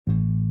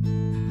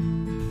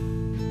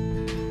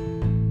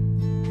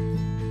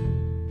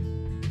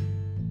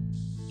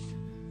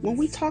When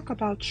we talk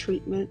about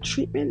treatment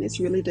is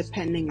really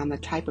depending on the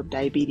type of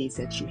diabetes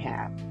that you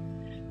have.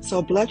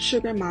 So blood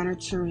sugar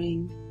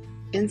monitoring,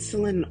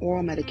 insulin and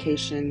oral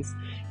medications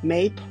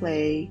may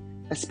play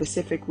a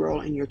specific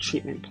role in your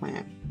treatment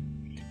plan.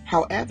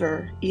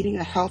 However, eating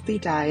a healthy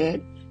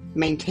diet,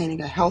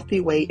 maintaining a healthy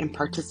weight, and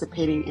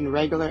participating in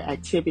regular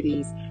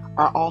activities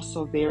are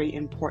also very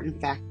important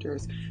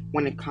factors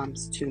when it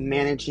comes to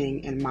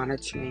managing and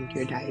monitoring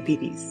your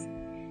diabetes.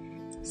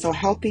 So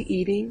healthy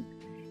eating,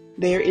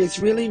 there is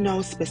really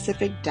no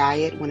specific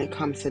diet when it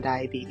comes to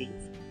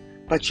diabetes,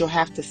 but you'll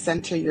have to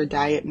center your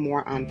diet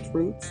more on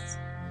fruits,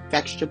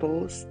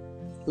 vegetables,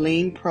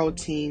 lean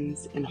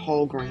proteins, and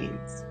whole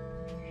grains.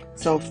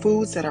 So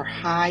foods that are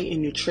high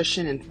in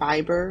nutrition and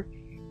fiber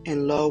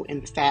and low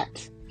in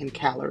fat and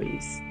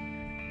calories.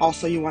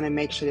 Also, you want to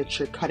make sure that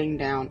you're cutting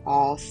down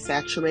all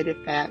saturated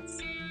fats,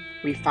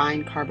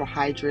 refined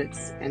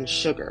carbohydrates, and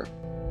sugar.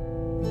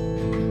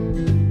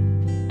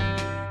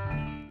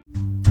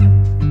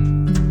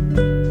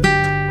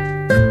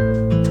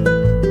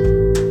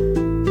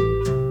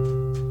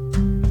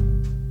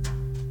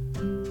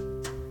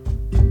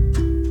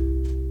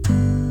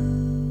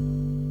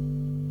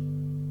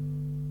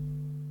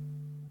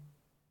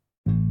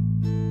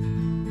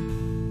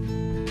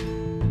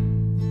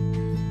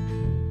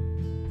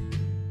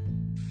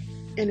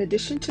 In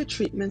addition to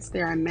treatments,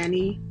 there are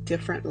many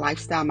different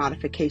lifestyle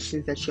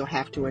modifications that you'll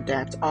have to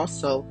adapt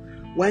also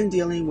when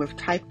dealing with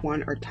type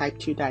 1 or type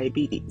 2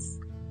 diabetes.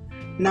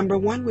 Number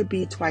one would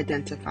be to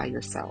identify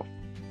yourself.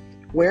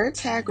 Wear a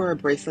tag or a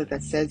bracelet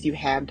that says you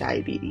have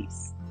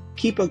diabetes.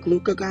 Keep a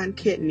glucagon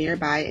kit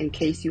nearby in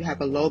case you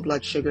have a low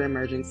blood sugar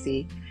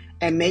emergency,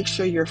 and make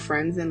sure your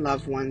friends and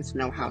loved ones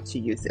know how to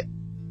use it.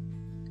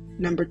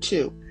 Number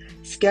two,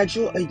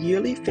 schedule a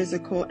yearly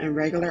physical and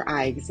regular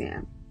eye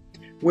exam,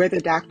 where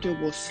the doctor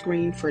will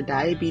screen for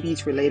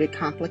diabetes-related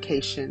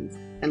complications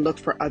and look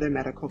for other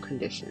medical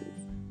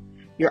conditions.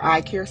 Your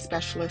eye care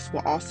specialist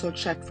will also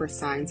check for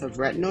signs of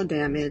retinal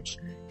damage,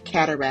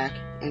 cataract,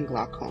 and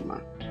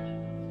glaucoma.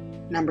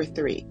 Number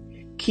three,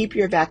 keep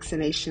your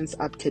vaccinations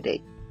up to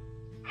date.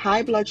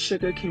 High blood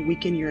sugar can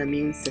weaken your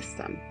immune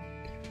system,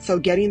 so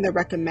getting the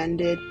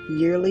recommended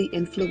yearly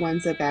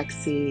influenza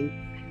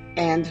vaccine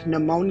and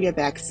pneumonia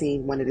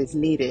vaccine when it is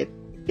needed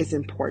is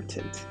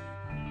important.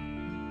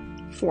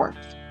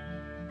 Fourth,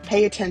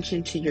 pay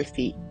attention to your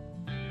feet.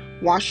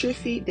 Wash your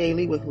feet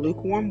daily with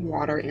lukewarm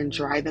water and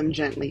dry them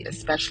gently,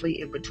 especially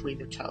in between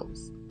the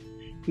toes.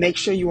 Make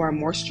sure you are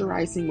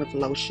moisturizing with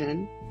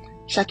lotion,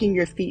 checking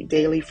your feet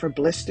daily for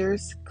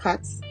blisters,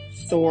 cuts,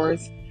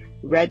 sores,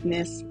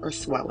 redness, or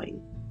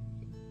swelling.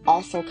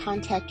 Also,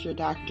 contact your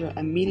doctor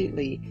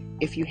immediately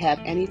if you have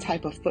any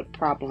type of foot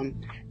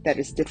problem that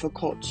is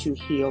difficult to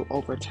heal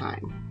over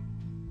time.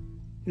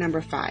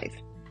 Number five,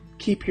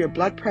 keep your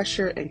blood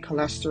pressure and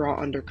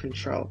cholesterol under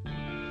control.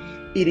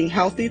 Eating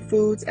healthy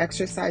foods,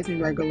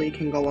 exercising regularly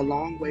can go a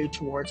long way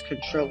towards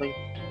controlling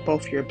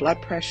both your blood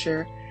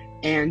pressure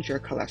and your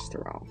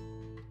cholesterol.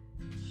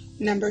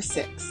 Number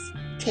six,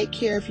 take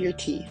care of your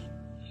teeth.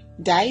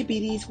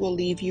 Diabetes will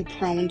leave you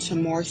prone to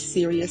more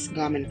serious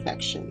gum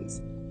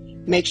infections.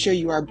 Make sure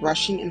you are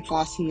brushing and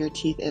flossing your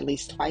teeth at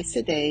least twice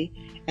a day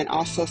and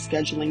also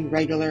scheduling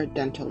regular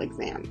dental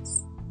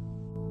exams.